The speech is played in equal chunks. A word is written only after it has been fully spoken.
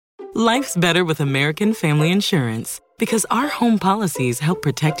Life's better with American Family Insurance because our home policies help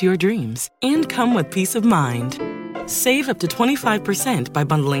protect your dreams and come with peace of mind. Save up to 25% by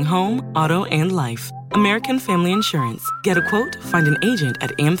bundling home, auto, and life. American Family Insurance. Get a quote, find an agent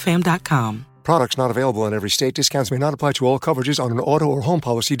at amfam.com. Products not available in every state. Discounts may not apply to all coverages on an auto or home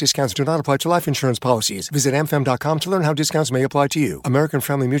policy. Discounts do not apply to life insurance policies. Visit amfam.com to learn how discounts may apply to you. American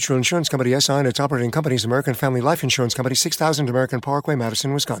Family Mutual Insurance Company, SI, and its operating companies, American Family Life Insurance Company, 6000 American Parkway,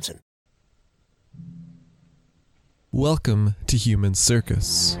 Madison, Wisconsin. Welcome to Human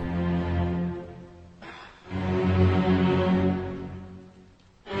Circus.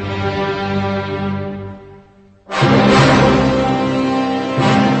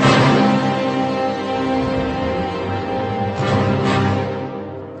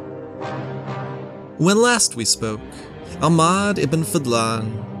 When last we spoke, Ahmad ibn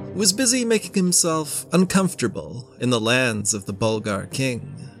Fadlan was busy making himself uncomfortable in the lands of the Bulgar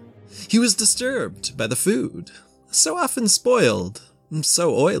king. He was disturbed by the food, so often spoiled,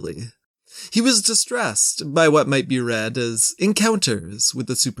 so oily. He was distressed by what might be read as encounters with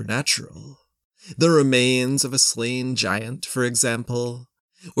the supernatural. The remains of a slain giant, for example,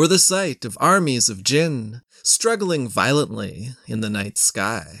 or the sight of armies of jinn struggling violently in the night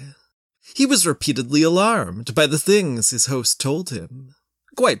sky. He was repeatedly alarmed by the things his host told him,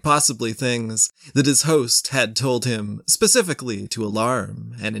 quite possibly things that his host had told him specifically to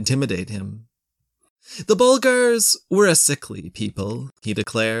alarm and intimidate him. The Bulgars were a sickly people, he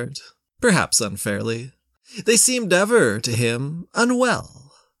declared, perhaps unfairly. They seemed ever, to him,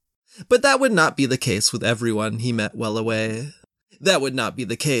 unwell. But that would not be the case with everyone he met well away. That would not be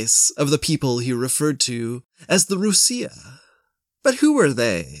the case of the people he referred to as the Russia. But who were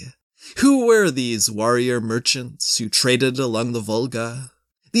they? Who were these warrior merchants who traded along the Volga?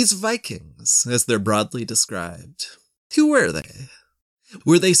 These Vikings, as they're broadly described. Who were they?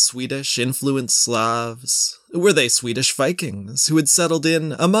 Were they Swedish-influenced Slavs? Were they Swedish Vikings who had settled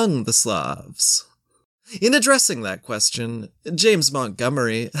in among the Slavs? In addressing that question, James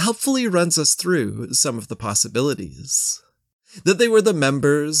Montgomery helpfully runs us through some of the possibilities. That they were the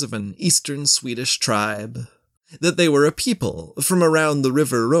members of an eastern Swedish tribe, that they were a people from around the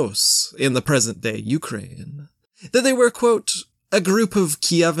river Ros in the present-day Ukraine, that they were, quote, a group of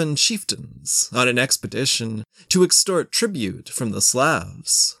Kievan chieftains on an expedition to extort tribute from the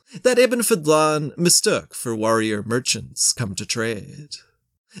Slavs, that Ibn Fadlan mistook for warrior merchants come to trade,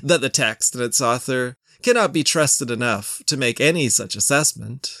 that the text and its author cannot be trusted enough to make any such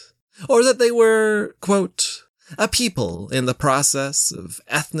assessment, or that they were, quote, a people in the process of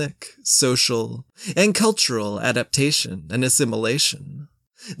ethnic, social, and cultural adaptation and assimilation,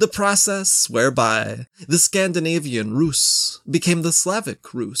 the process whereby the Scandinavian Rus became the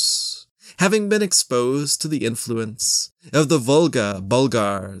Slavic Rus, having been exposed to the influence of the Volga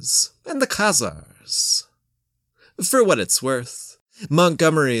Bulgars and the Khazars. For what it's worth,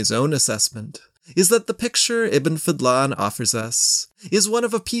 Montgomery's own assessment is that the picture Ibn Fadlan offers us is one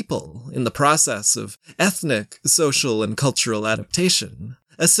of a people in the process of ethnic, social, and cultural adaptation,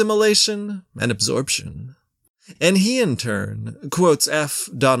 assimilation, and absorption. And he, in turn, quotes F.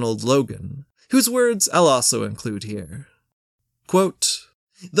 Donald Logan, whose words I'll also include here. Quote,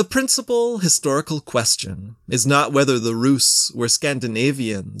 the principal historical question is not whether the Rus were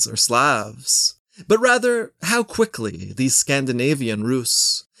Scandinavians or Slavs, but rather how quickly these Scandinavian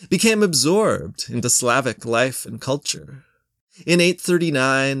Rus became absorbed into Slavic life and culture. In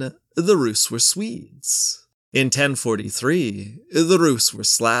 839, the Rus were Swedes. In 1043, the Rus were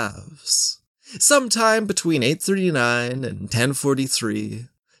Slavs. Sometime between 839 and 1043,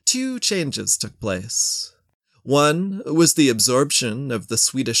 two changes took place. One was the absorption of the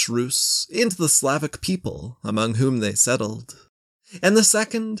Swedish Rus into the Slavic people among whom they settled, and the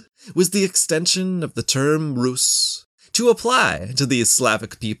second was the extension of the term Rus to apply to these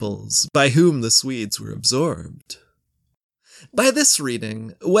Slavic peoples by whom the Swedes were absorbed. By this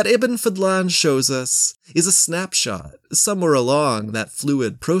reading, what Ibn Fadlan shows us is a snapshot somewhere along that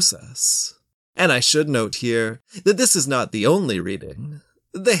fluid process. And I should note here that this is not the only reading.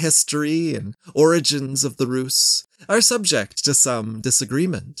 The history and origins of the Rus are subject to some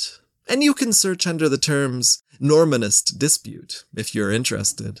disagreement, and you can search under the terms Normanist dispute if you're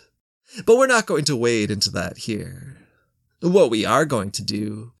interested. But we're not going to wade into that here. What we are going to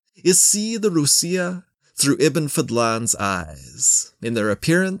do is see the Russia through Ibn Fadlan's eyes, in their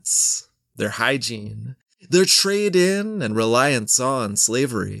appearance, their hygiene, their trade in and reliance on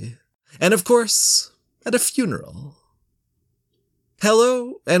slavery, and of course, at a funeral.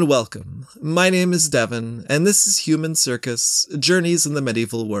 Hello and welcome. My name is Devin, and this is Human Circus, Journeys in the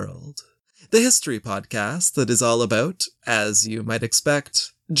Medieval World, the history podcast that is all about, as you might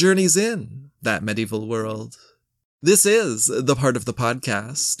expect, journeys in that medieval world. This is the part of the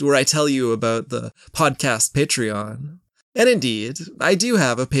podcast where I tell you about the podcast Patreon. And indeed, I do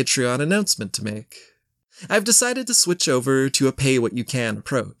have a Patreon announcement to make. I've decided to switch over to a pay-what-you-can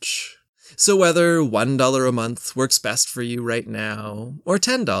approach. So whether $1 a month works best for you right now, or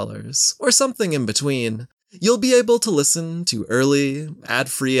 $10, or something in between, you'll be able to listen to early,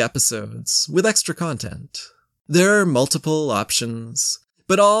 ad-free episodes with extra content. There are multiple options,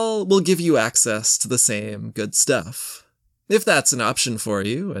 but all will give you access to the same good stuff. If that's an option for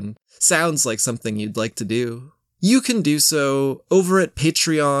you and sounds like something you'd like to do, you can do so over at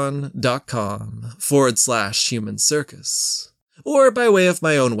patreon.com/Human Circus, or by way of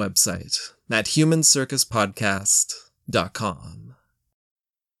my own website at humancircuspodcast.com.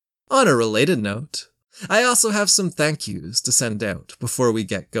 On a related note, I also have some thank yous to send out before we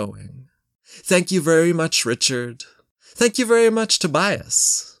get going. Thank you very much, Richard. Thank you very much,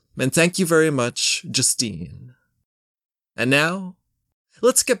 Tobias. And thank you very much, Justine. And now,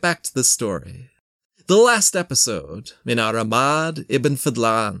 let's get back to the story. The last episode in our Ahmad ibn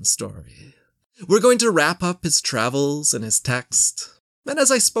Fadlan story. We're going to wrap up his travels and his text, and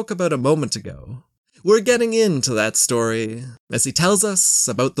as I spoke about a moment ago, we're getting into that story as he tells us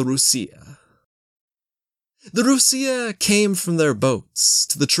about the Rusia. The Rusia came from their boats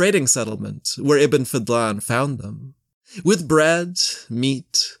to the trading settlement where Ibn Fadlan found them, with bread,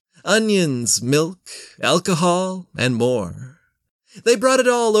 meat, onions, milk, alcohol, and more. They brought it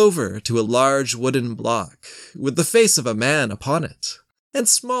all over to a large wooden block with the face of a man upon it, and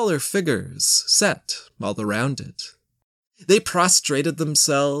smaller figures set all around it. They prostrated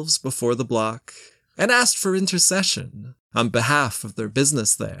themselves before the block and asked for intercession on behalf of their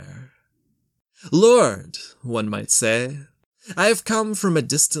business there. Lord, one might say, I have come from a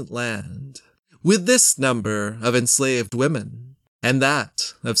distant land, with this number of enslaved women, and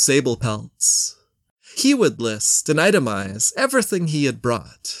that of sable pelts. He would list and itemize everything he had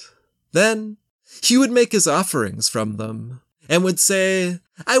brought. Then, he would make his offerings from them, and would say,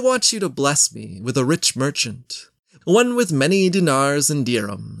 I want you to bless me with a rich merchant, one with many dinars and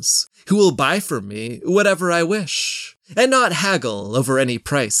dirhams, who will buy from me whatever I wish, and not haggle over any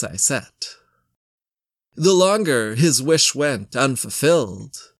price I set. The longer his wish went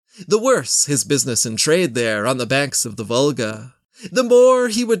unfulfilled, the worse his business and trade there on the banks of the Volga, the more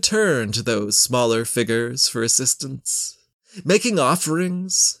he would turn to those smaller figures for assistance, making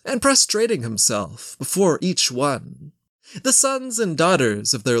offerings and prostrating himself before each one, the sons and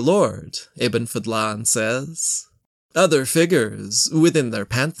daughters of their lord, Ibn Fadlan says, other figures within their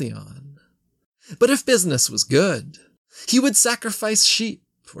pantheon. But if business was good, he would sacrifice sheep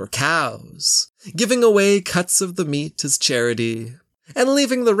or cows, giving away cuts of the meat as charity, and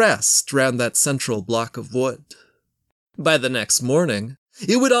leaving the rest round that central block of wood. By the next morning,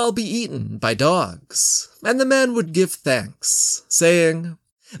 it would all be eaten by dogs, and the men would give thanks, saying,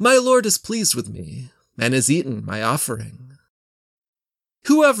 My lord is pleased with me, and has eaten my offering.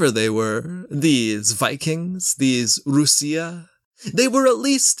 Whoever they were, these Vikings, these Rusia, they were at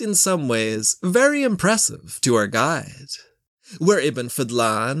least in some ways very impressive to our guide. Where Ibn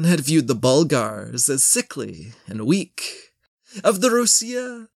Fadlan had viewed the Bulgars as sickly and weak, of the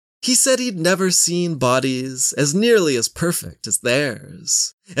Rusia, he said he'd never seen bodies as nearly as perfect as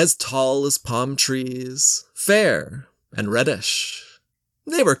theirs, as tall as palm trees, fair and reddish.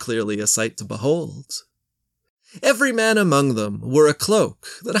 They were clearly a sight to behold. Every man among them wore a cloak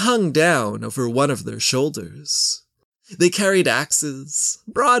that hung down over one of their shoulders. They carried axes,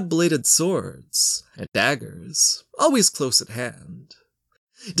 broad-bladed swords, and daggers, always close at hand.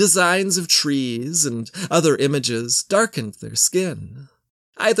 Designs of trees and other images darkened their skin,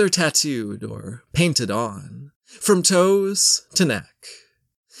 either tattooed or painted on, from toes to neck.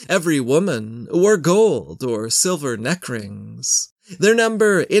 Every woman wore gold or silver neck rings, their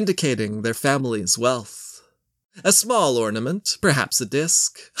number indicating their family's wealth. A small ornament, perhaps a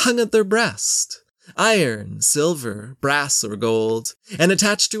disc, hung at their breast, iron, silver, brass, or gold, and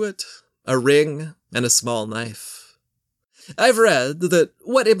attached to it, a ring and a small knife. I've read that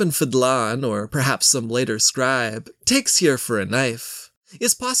what Ibn Fadlan, or perhaps some later scribe, takes here for a knife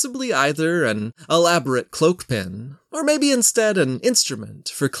is possibly either an elaborate cloak-pin, or maybe instead an instrument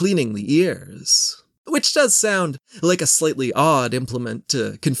for cleaning the ears, which does sound like a slightly odd implement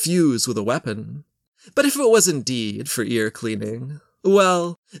to confuse with a weapon. But if it was indeed for ear cleaning,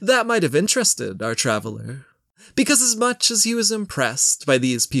 well, that might have interested our traveler, because as much as he was impressed by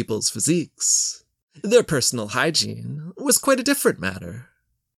these people's physiques, their personal hygiene was quite a different matter.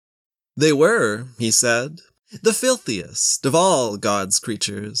 They were, he said, the filthiest of all God's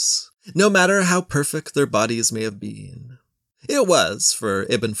creatures, no matter how perfect their bodies may have been. It was, for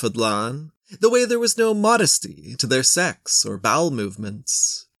Ibn Fadlan, the way there was no modesty to their sex or bowel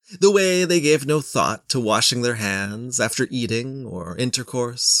movements, the way they gave no thought to washing their hands after eating or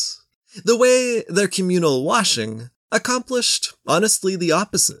intercourse, the way their communal washing accomplished honestly the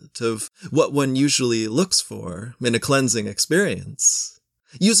opposite of what one usually looks for in a cleansing experience,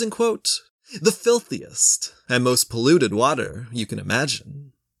 using, quote, the filthiest and most polluted water you can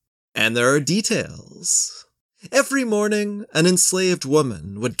imagine. And there are details. Every morning, an enslaved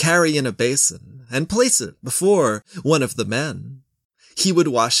woman would carry in a basin and place it before one of the men. He would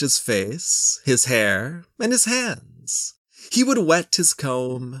wash his face, his hair, and his hands. He would wet his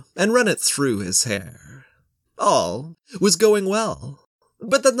comb and run it through his hair. All was going well,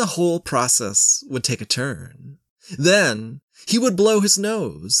 but then the whole process would take a turn. Then he would blow his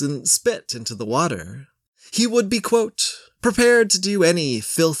nose and spit into the water. He would be, quote, prepared to do any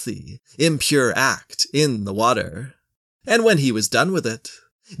filthy, impure act in the water. And when he was done with it,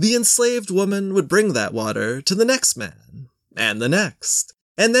 the enslaved woman would bring that water to the next man, and the next,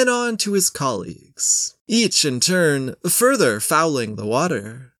 and then on to his colleagues, each in turn further fouling the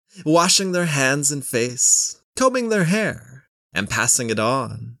water, washing their hands and face, combing their hair, and passing it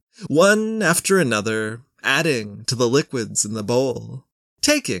on, one after another, adding to the liquids in the bowl,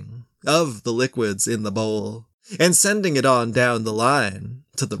 taking of the liquids in the bowl, and sending it on down the line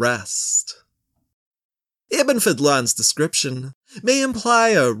to the rest. Ibn Fadlan's description may imply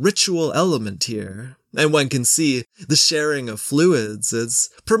a ritual element here, and one can see the sharing of fluids as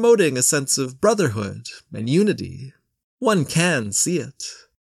promoting a sense of brotherhood and unity. One can see it.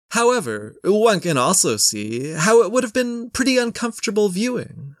 However, one can also see how it would have been pretty uncomfortable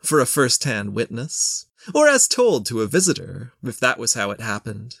viewing for a first-hand witness, or as told to a visitor, if that was how it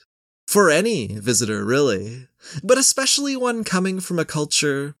happened. For any visitor, really, but especially one coming from a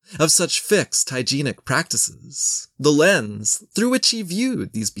culture of such fixed hygienic practices, the lens through which he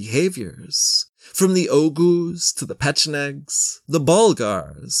viewed these behaviors, from the Oghuz to the Pechenegs, the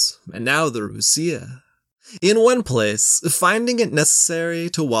Bulgars, and now the Russia. In one place, finding it necessary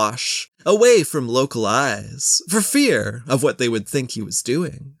to wash away from local eyes for fear of what they would think he was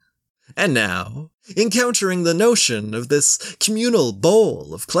doing. And now, encountering the notion of this communal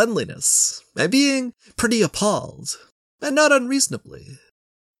bowl of cleanliness, and being pretty appalled, and not unreasonably.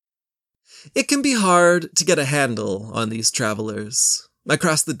 It can be hard to get a handle on these travelers,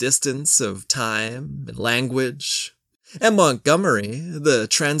 across the distance of time and language, and Montgomery, the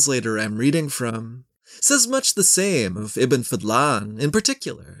translator I'm reading from, says much the same of Ibn Fadlan in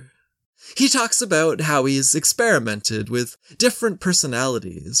particular. He talks about how he's experimented with different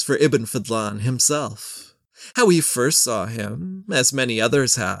personalities for Ibn Fadlan himself, how he first saw him, as many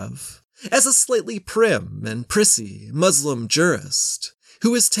others have, as a slightly prim and prissy Muslim jurist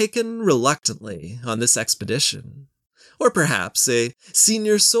who was taken reluctantly on this expedition, or perhaps a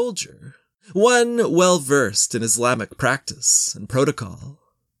senior soldier, one well-versed in Islamic practice and protocol.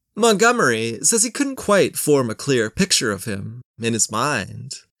 Montgomery says he couldn't quite form a clear picture of him in his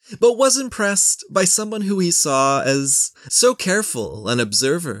mind, but was impressed by someone who he saw as so careful an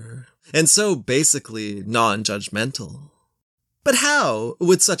observer, and so basically non-judgmental. But how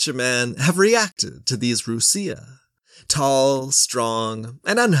would such a man have reacted to these Russia? Tall, strong,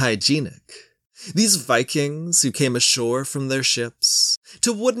 and unhygienic. These Vikings who came ashore from their ships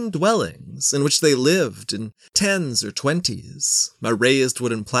to wooden dwellings in which they lived in 10s or 20s, a raised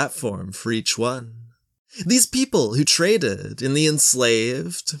wooden platform for each one. These people who traded in the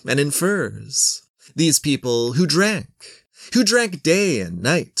enslaved and in furs. These people who drank day and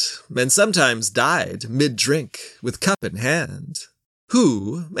night, and sometimes died mid-drink with cup in hand.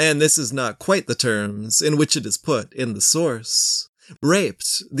 Who, and this is not quite the terms in which it is put in the source,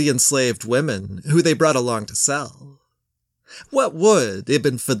 raped the enslaved women who they brought along to sell. What would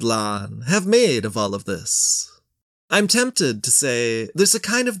Ibn Fadlan have made of all of this? I'm tempted to say there's a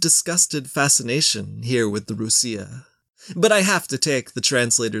kind of disgusted fascination here with the Russia, but I have to take the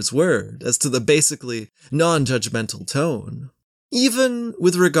translator's word as to the basically non-judgmental tone, even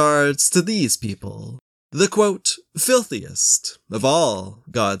with regards to these people, the, quote, filthiest of all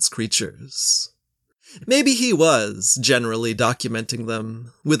God's creatures. Maybe he was generally documenting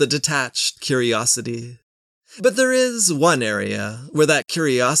them with a detached curiosity, but there is one area where that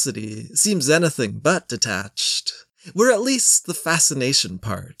curiosity seems anything but detached, where at least the fascination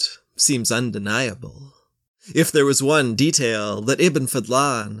part seems undeniable. If there was one detail that Ibn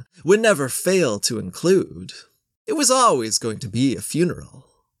Fadlan would never fail to include, it was always going to be a funeral.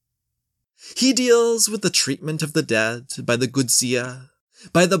 He deals with the treatment of the dead by the Gudsia,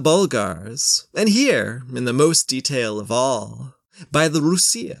 by the Bulgars, and here, in the most detail of all, by the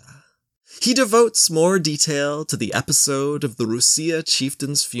Russia. He devotes more detail to the episode of the Rusia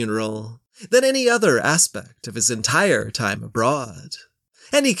chieftain's funeral than any other aspect of his entire time abroad,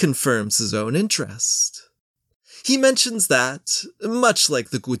 and he confirms his own interest. He mentions that, much like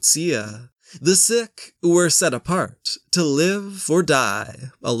the Gutsia, the sick were set apart to live or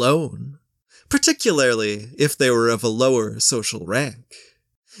die alone, particularly if they were of a lower social rank.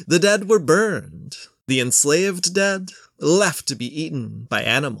 The dead were burned, the enslaved dead left to be eaten by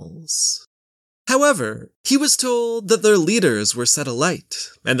animals. However, he was told that their leaders were set alight,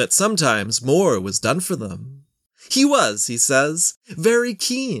 and that sometimes more was done for them. He was, he says, very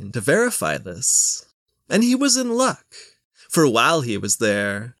keen to verify this. And he was in luck, for while he was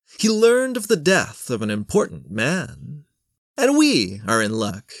there, he learned of the death of an important man. And we are in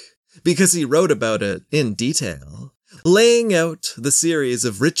luck, because he wrote about it in detail, laying out the series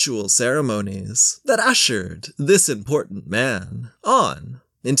of ritual ceremonies that ushered this important man on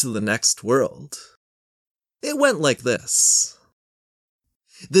into the next world. It went like this.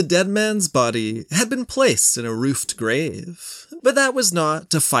 The dead man's body had been placed in a roofed grave, but that was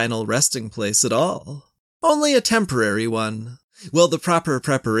not a final resting place at all. Only a temporary one, while the proper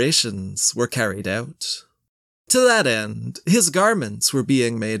preparations were carried out. To that end, his garments were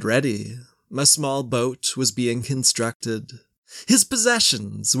being made ready, a small boat was being constructed, his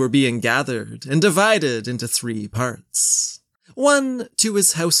possessions were being gathered and divided into 3 parts. One to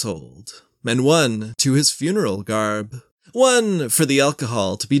his household, and one to his funeral garb, one for the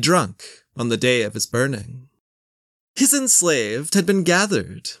alcohol to be drunk on the day of his burning. His enslaved had been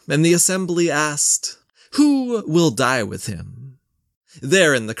gathered, and the assembly asked, "Who will die with him?"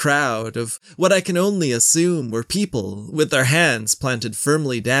 There in the crowd of what I can only assume were people with their hands planted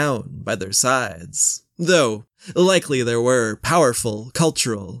firmly down by their sides, though likely there were powerful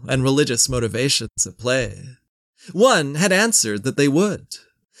cultural and religious motivations at play. One had answered that they would,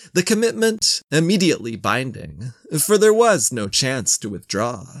 the commitment immediately binding, for there was no chance to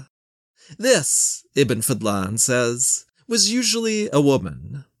withdraw. This, Ibn Fadlan says, was usually a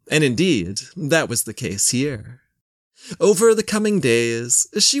woman, and indeed, that was the case here. Over the coming days,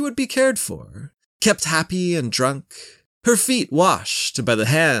 she would be cared for, kept happy and drunk, her feet washed by the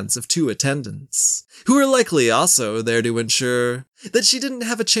hands of 2 attendants, who were likely also there to ensure that she didn't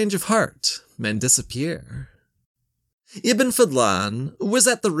have a change of heart and disappear. Ibn Fadlan was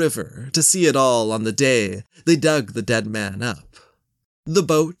at the river to see it all on the day they dug the dead man up. The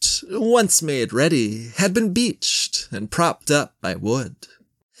boat, once made ready, had been beached and propped up by wood.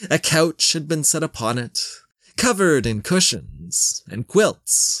 A couch had been set upon it, covered in cushions and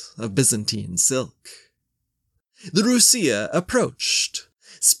quilts of Byzantine silk. The Rusia approached,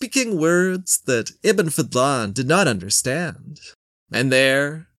 speaking words that Ibn Fadlan did not understand, and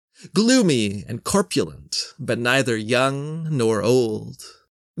there, gloomy and corpulent, but neither young nor old,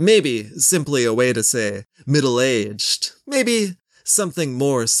 maybe simply a way to say middle-aged, maybe something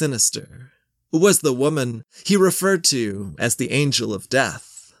more sinister, was the woman he referred to as the Angel of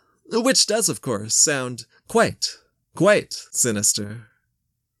Death, which does, of course, sound quite sinister.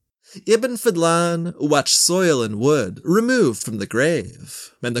 Ibn Fadlan watched soil and wood removed from the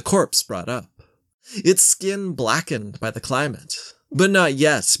grave, and the corpse brought up, its skin blackened by the climate, but not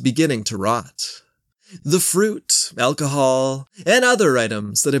yet beginning to rot. The fruit, alcohol, and other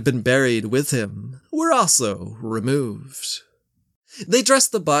items that had been buried with him were also removed. They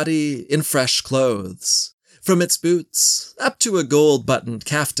dressed the body in fresh clothes, from its boots up to a gold-buttoned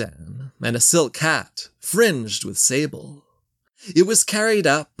kaftan and a silk hat fringed with sable. It was carried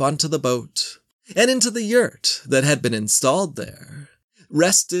up onto the boat and into the yurt that had been installed there,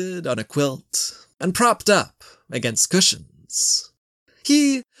 rested on a quilt and propped up against cushions.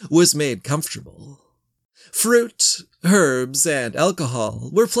 He was made comfortable. Fruit, herbs, and alcohol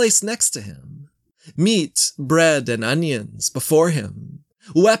were placed next to him. Meat, bread, and onions before him.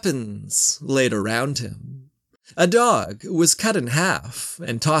 Weapons laid around him. A dog was cut in half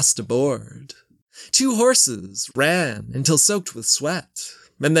and tossed aboard. 2 horses ran until soaked with sweat,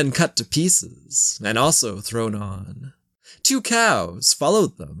 and then cut to pieces and also thrown on. 2 cows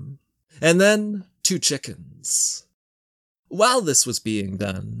followed them, and then 2 chickens. While this was being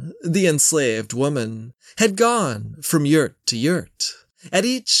done, the enslaved woman had gone from yurt to yurt, at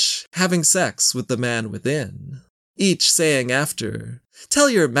each having sex with the man within, each saying after, "Tell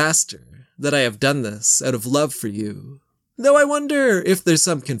your master that I have done this out of love for you," though I wonder if there's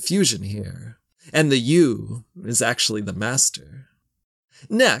some confusion here, and the you is actually the master.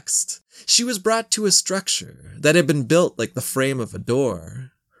 Next, she was brought to a structure that had been built like the frame of a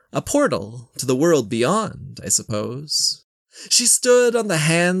door, a portal to the world beyond, I suppose. She stood on the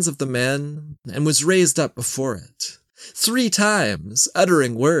hands of the men and was raised up before it, 3 times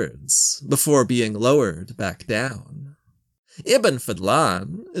uttering words before being lowered back down. Ibn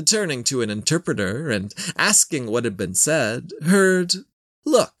Fadlan, turning to an interpreter and asking what had been said, heard,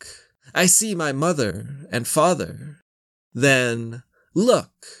 "Look, I see my mother and father." Then,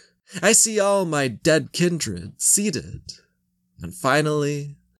 "Look, I see all my dead kindred seated." And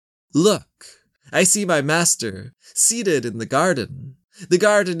finally, "Look, I see my master seated in the garden. The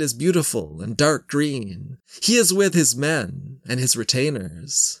garden is beautiful and dark green. He is with his men and his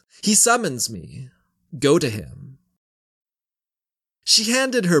retainers. He summons me. Go to him." She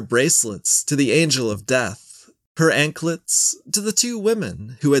handed her bracelets to the Angel of Death, her anklets to the 2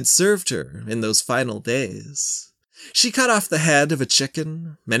 women who had served her in those final days. She cut off the head of a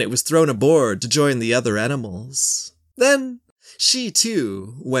chicken, and it was thrown aboard to join the other animals. Then she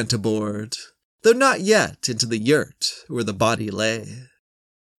too went aboard, though not yet into the yurt where the body lay.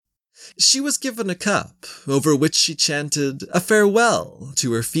 She was given a cup, over which she chanted a farewell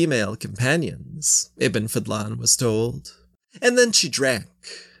to her female companions, Ibn Fadlan was told, and then she drank.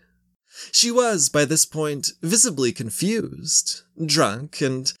 She was, by this point, visibly confused, drunk,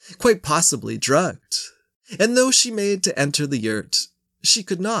 and quite possibly drugged, and though she made to enter the yurt, she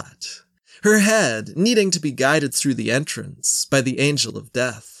could not, her head needing to be guided through the entrance by the Angel of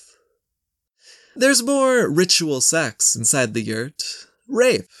Death. There's more ritual sex inside the yurt.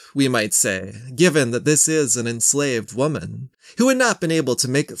 Rape, we might say, given that this is an enslaved woman who had not been able to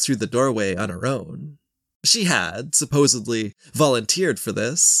make it through the doorway on her own. She had, supposedly, volunteered for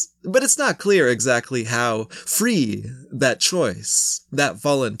this, but it's not clear exactly how free that choice, that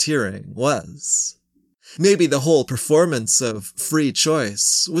volunteering, was. Maybe the whole performance of free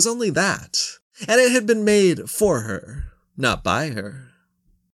choice was only that, and it had been made for her, not by her.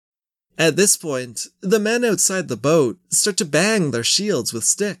 At this point, the men outside the boat start to bang their shields with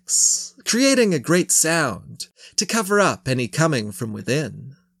sticks, creating a great sound to cover up any coming from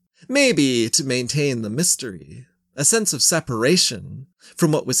within. Maybe to maintain the mystery, a sense of separation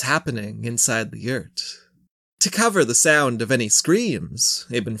from what was happening inside the yurt. To cover the sound of any screams,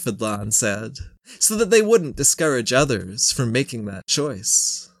 Ibn Fadlan said, so that they wouldn't discourage others from making that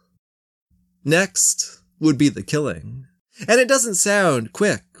choice. Next would be the killing. And it doesn't sound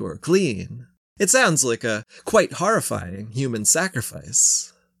quick or clean. It sounds like a quite horrifying human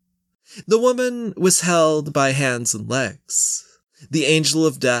sacrifice. The woman was held by hands and legs. The Angel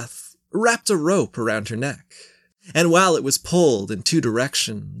of Death wrapped a rope around her neck, and while it was pulled in 2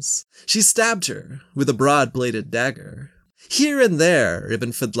 directions, she stabbed her with a broad-bladed dagger, here and there,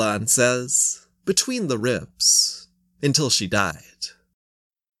 Ibn Fadlan says, between the ribs, until she died.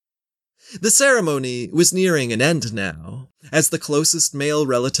 The ceremony was nearing an end now, as the closest male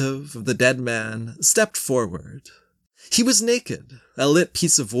relative of the dead man stepped forward. He was naked, a lit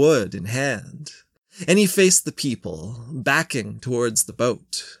piece of wood in hand, and he faced the people, backing towards the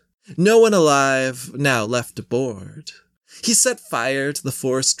boat. No one alive now left aboard. He set fire to the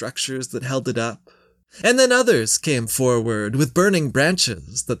 4 structures that held it up, and then others came forward with burning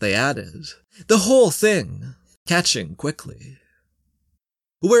branches that they added, the whole thing catching quickly.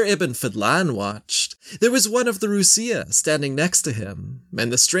 Where Ibn Fadlan watched, there was one of the Rusia standing next to him,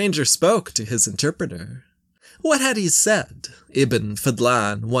 and the stranger spoke to his interpreter. What had he said? Ibn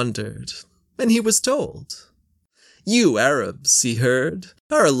Fadlan wondered, and he was told. "You Arabs," he heard,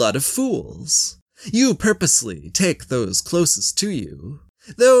 "are a lot of fools. You purposely take those closest to you,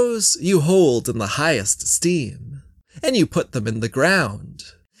 those you hold in the highest esteem, and you put them in the ground,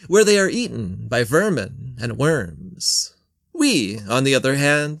 where they are eaten by vermin and worms. We, on the other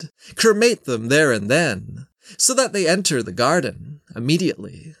hand, cremate them there and then, so that they enter the garden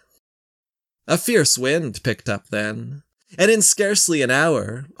immediately." A fierce wind picked up then, and in scarcely an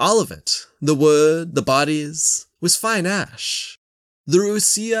hour, all of it, the wood, the bodies, was fine ash. The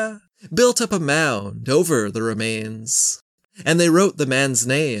Rusia built up a mound over the remains, and they wrote the man's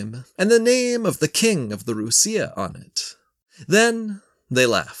name and the name of the king of the Rusia on it. Then they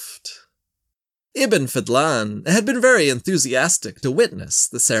left. Ibn Fadlan had been very enthusiastic to witness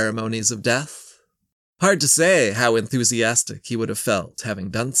the ceremonies of death. Hard to say how enthusiastic he would have felt having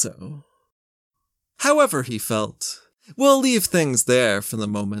done so. However he felt, we'll leave things there for the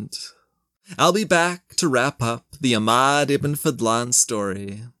moment. I'll be back to wrap up the Ahmad ibn Fadlan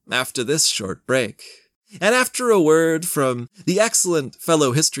story after this short break, and after a word from the excellent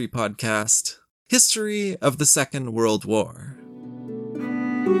fellow history podcast, History of the Second World War.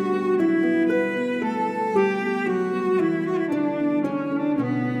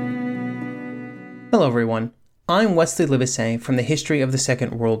 Hello everyone, I'm Wesley Livesey from the History of the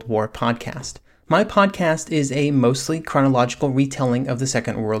Second World War podcast. My podcast is a mostly chronological retelling of the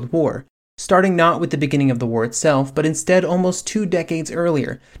Second World War, starting not with the beginning of the war itself, but instead almost 2 decades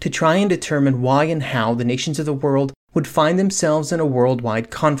earlier, to try and determine why and how the nations of the world would find themselves in a worldwide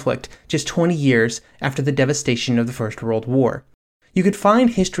conflict just 20 years after the devastation of the First World War. You could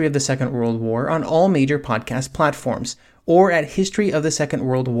find History of the Second World War on all major podcast platforms, or at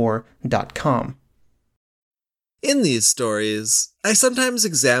historyofthesecondworldwar.com. In these stories, I sometimes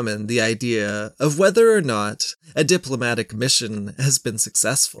examine the idea of whether or not a diplomatic mission has been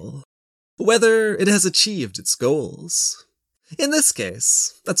successful, whether it has achieved its goals. In this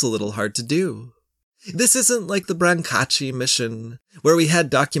case, that's a little hard to do. This isn't like the Brancacci mission, where we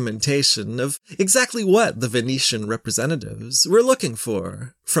had documentation of exactly what the Venetian representatives were looking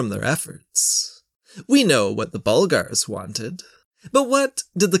for from their efforts. We know what the Bulgars wanted, but what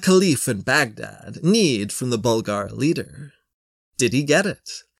did the Caliph in Baghdad need from the Bulgar leader? Did he get it?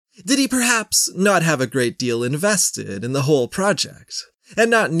 Did he perhaps not have a great deal invested in the whole project,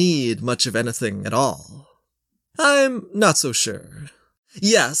 and not need much of anything at all? I'm not so sure.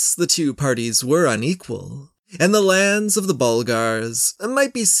 Yes, the two parties were unequal, and the lands of the Bulgars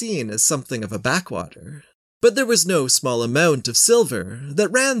might be seen as something of a backwater. But there was no small amount of silver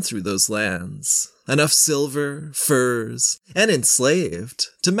that ran through those lands. Enough silver, furs, and enslaved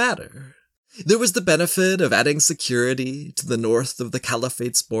to matter. There was the benefit of adding security to the north of the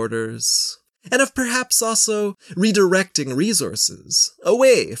Caliphate's borders, and of perhaps also redirecting resources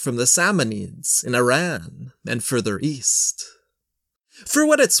away from the Samanids in Iran and further east. For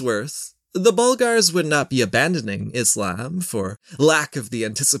what it's worth, the Bulgars would not be abandoning Islam for lack of the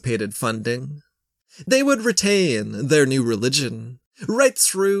anticipated funding. They would retain their new religion right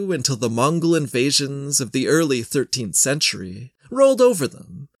through until the Mongol invasions of the early 13th century rolled over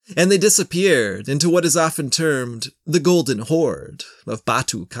them, and they disappeared into what is often termed the Golden Horde of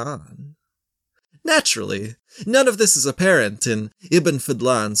Batu Khan. Naturally, none of this is apparent in Ibn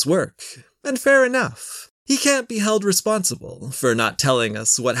Fadlan's work, and fair enough. He can't be held responsible for not telling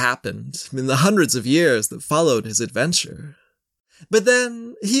us what happened in the hundreds of years that followed his adventure. But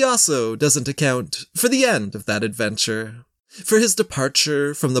then, he also doesn't account for the end of that adventure, for his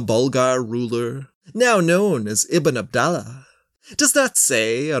departure from the Bulgar ruler, now known as Ibn Abdallah, does not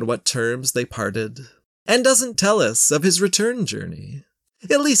say on what terms they parted, and doesn't tell us of his return journey,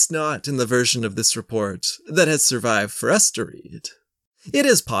 at least not in the version of this report that has survived for us to read. It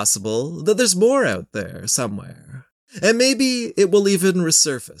is possible that there's more out there somewhere, and maybe it will even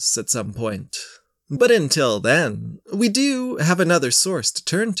resurface at some point. But until then, we do have another source to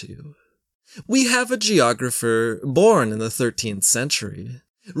turn to. We have a geographer born in the 13th century,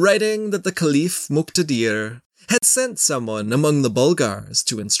 writing that the Caliph Muqtadir had sent someone among the Bulgars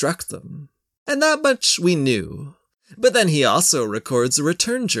to instruct them. And that much we knew. But then he also records a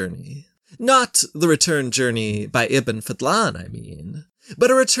return journey. Not the return journey by Ibn Fadlan, I mean,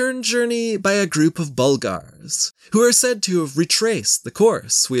 but a return journey by a group of Bulgars, who are said to have retraced the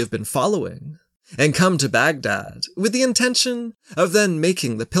course we have been following, and come to Baghdad with the intention of then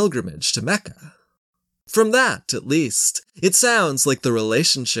making the pilgrimage to Mecca. From that, at least, it sounds like the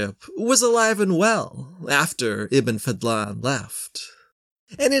relationship was alive and well after Ibn Fadlan left.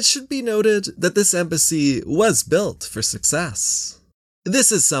 And it should be noted that this embassy was built for success.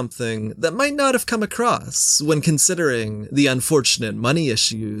 This is something that might not have come across when considering the unfortunate money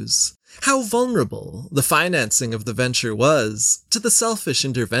issues, how vulnerable the financing of the venture was to the selfish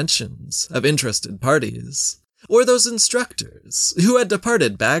interventions of interested parties, or those instructors who had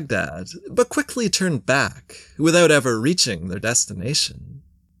departed Baghdad but quickly turned back without ever reaching their destination.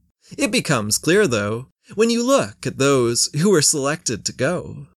 It becomes clear, though, when you look at those who were selected to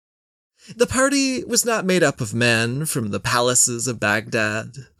go. The party was not made up of men from the palaces of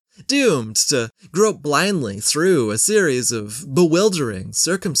Baghdad, doomed to grope blindly through a series of bewildering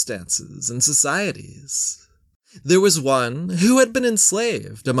circumstances and societies. There was one who had been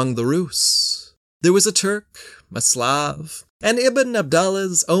enslaved among the Rus. There was a Turk, a Slav, and Ibn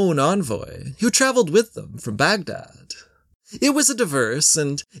Abdallah's own envoy who traveled with them from Baghdad. It was a diverse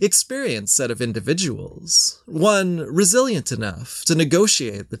and experienced set of individuals, one resilient enough to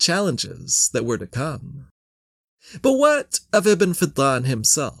negotiate the challenges that were to come. But what of Ibn Fadlan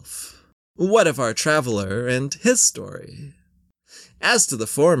himself? What of our traveler and his story? As to the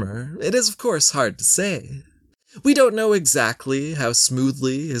former, it is of course hard to say. We don't know exactly how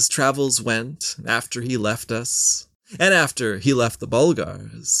smoothly his travels went after he left us, and after he left the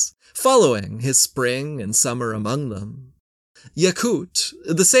Bulgars, following his spring and summer among them. Yakut,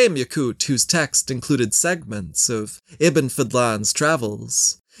 the same Yakut whose text included segments of Ibn Fadlan's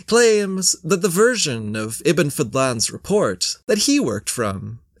travels, claims that the version of Ibn Fadlan's report that he worked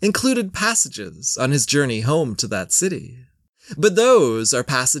from included passages on his journey home to that city. But those are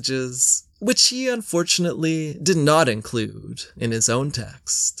passages which he unfortunately did not include in his own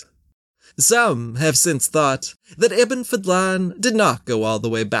text. Some have since thought that Ibn Fadlan did not go all the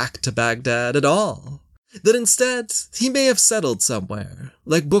way back to Baghdad at all, that instead he may have settled somewhere,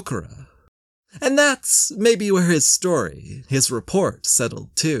 like Bukhara. And that's maybe where his story, his report,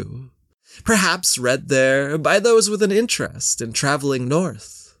 settled too. Perhaps read there by those with an interest in traveling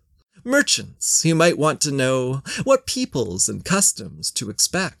north. Merchants who might want to know what peoples and customs to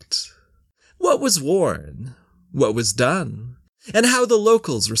expect. What was worn, what was done, and how the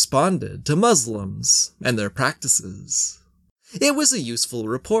locals responded to Muslims and their practices. It was a useful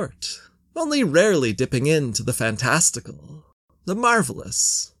report, only rarely dipping into the fantastical, the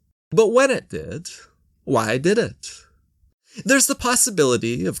marvelous. But when it did, why did it? There's the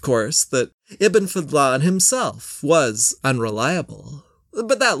possibility, of course, that Ibn Fadlan himself was unreliable,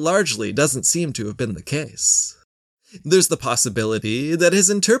 but that largely doesn't seem to have been the case. There's the possibility that his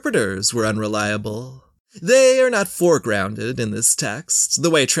interpreters were unreliable. They are not foregrounded in this text, the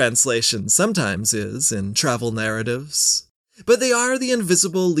way translation sometimes is in travel narratives, but they are the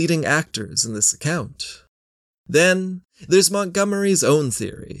invisible leading actors in this account. Then, there's Montgomery's own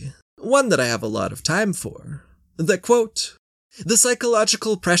theory, one that I have a lot of time for, that, quote, the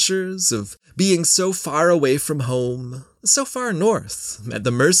psychological pressures of being so far away from home, so far north, at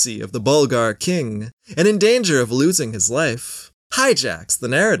the mercy of the Bulgar king, and in danger of losing his life, hijacks the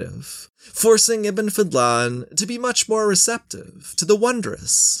narrative, forcing Ibn Fadlan to be much more receptive to the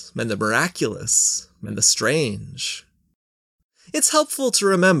wondrous, and the miraculous, and the strange. It's helpful to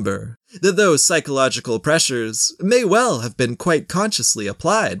remember that those psychological pressures may well have been quite consciously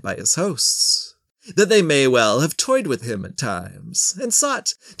applied by his hosts, that they may well have toyed with him at times and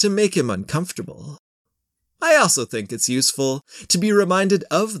sought to make him uncomfortable. I also think it's useful to be reminded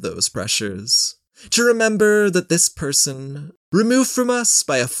of those pressures, to remember that this person, removed from us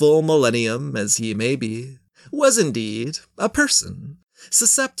by a full millennium as he may be, was indeed a person,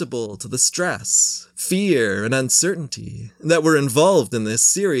 susceptible to the stress, fear, and uncertainty that were involved in this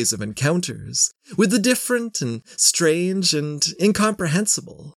series of encounters with the different and strange and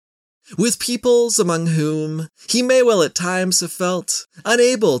incomprehensible, with peoples among whom he may well at times have felt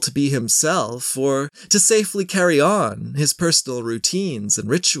unable to be himself or to safely carry on his personal routines and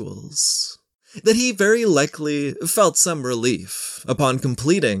rituals, that he very likely felt some relief upon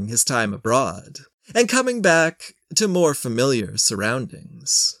completing his time abroad and coming back to more familiar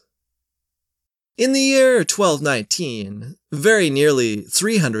surroundings. In the year 1219, very nearly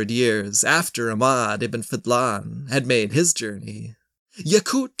 300 years after Ahmad ibn Fadlan had made his journey,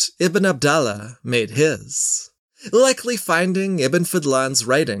 Yaqut ibn Abdallah made his, likely finding Ibn Fadlan's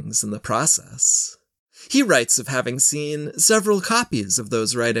writings in the process. He writes of having seen several copies of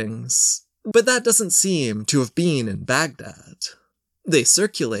those writings, but that doesn't seem to have been in Baghdad. They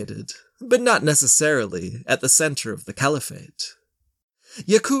circulated, but not necessarily at the center of the caliphate.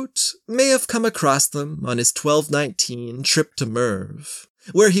 Yaqut may have come across them on his 1219 trip to Merv,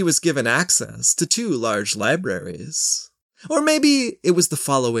 where he was given access to 2 large libraries. Or maybe it was the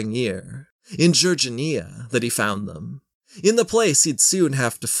following year, in Georgiania, that he found them, in the place he'd soon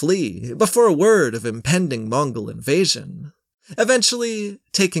have to flee before word of impending Mongol invasion, eventually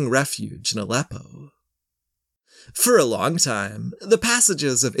taking refuge in Aleppo. For a long time, the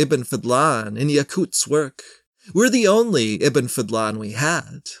passages of Ibn Fadlan in Yaqut's work were the only Ibn Fadlan we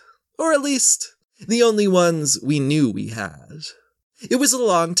had, or at least the only ones we knew we had. It was a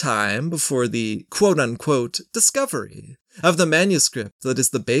long time before the quote-unquote discovery of the manuscript that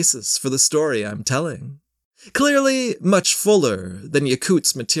is the basis for the story I'm telling. Clearly much fuller than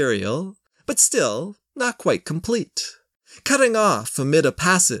Yaqut's material, but still not quite complete, cutting off amid a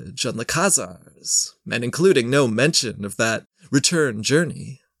passage on the Khazars, and including no mention of that return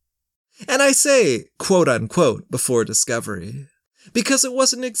journey. And I say quote-unquote before discovery, because it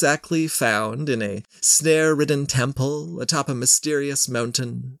wasn't exactly found in a snare-ridden temple atop a mysterious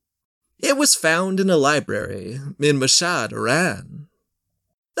mountain. It was found in a library in Mashhad, Iran.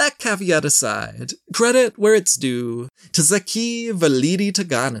 That caveat aside, credit where it's due to Zaki Validi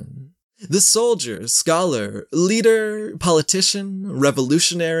Taganen, the soldier, scholar, leader, politician,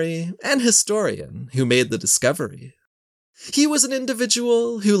 revolutionary, and historian who made the discovery. He was an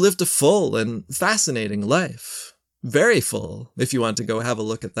individual who lived a full and fascinating life. Very full, if you want to go have a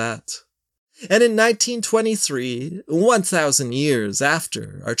look at that. And in 1923, 1,000 years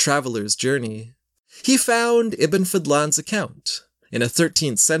after our traveler's journey, he found Ibn Fadlan's account in a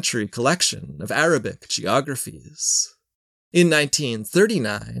 13th century collection of Arabic geographies. In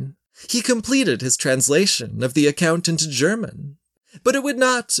 1939, he completed his translation of the account into German, But it would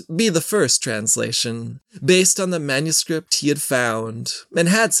not be the first translation, based on the manuscript he had found and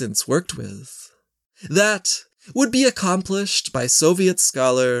had since worked with. That would be accomplished by Soviet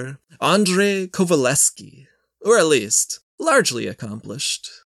scholar Andrei Kovalevsky, or at least, largely accomplished.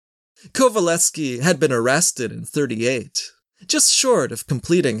 Kovalevsky had been arrested in 1938, just short of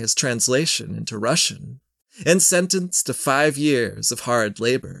completing his translation into Russian, and sentenced to 5 years of hard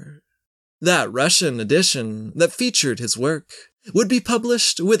labor. That Russian edition that featured his work would be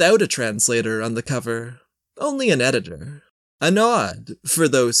published without a translator on the cover, only an editor. A nod, for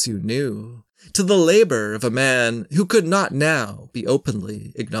those who knew, to the labor of a man who could not now be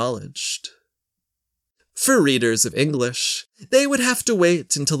openly acknowledged. For readers of English, they would have to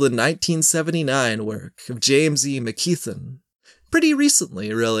wait until the 1979 work of James E. McKeithen. Pretty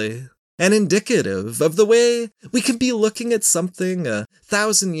recently, really, and indicative of the way we can be looking at something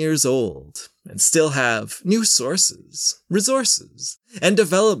 1,000 years old and still have new sources, resources, and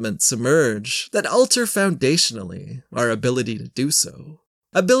developments emerge that alter foundationally our ability to do so.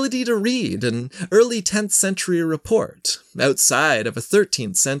 Ability to read an early 10th century report outside of a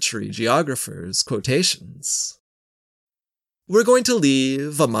 13th century geographer's quotations. We're going to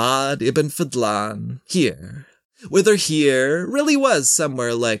leave Ahmad ibn Fadlan here, whether here really was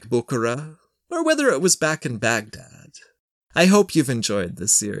somewhere like Bukhara, or whether it was back in Baghdad. I hope you've enjoyed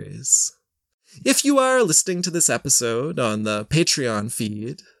this series. If you are listening to this episode on the Patreon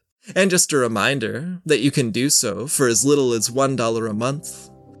feed, and just a reminder that you can do so for as little as $1 a month,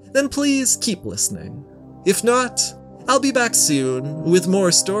 then please keep listening. If not, I'll be back soon with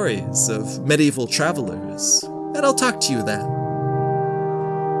more stories of medieval travelers, and I'll talk to you then.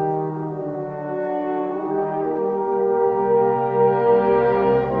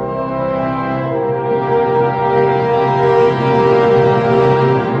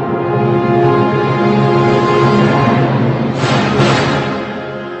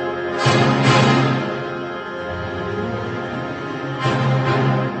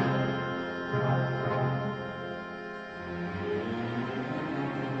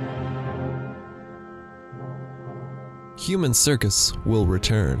 Human Circus will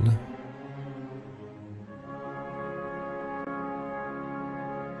return.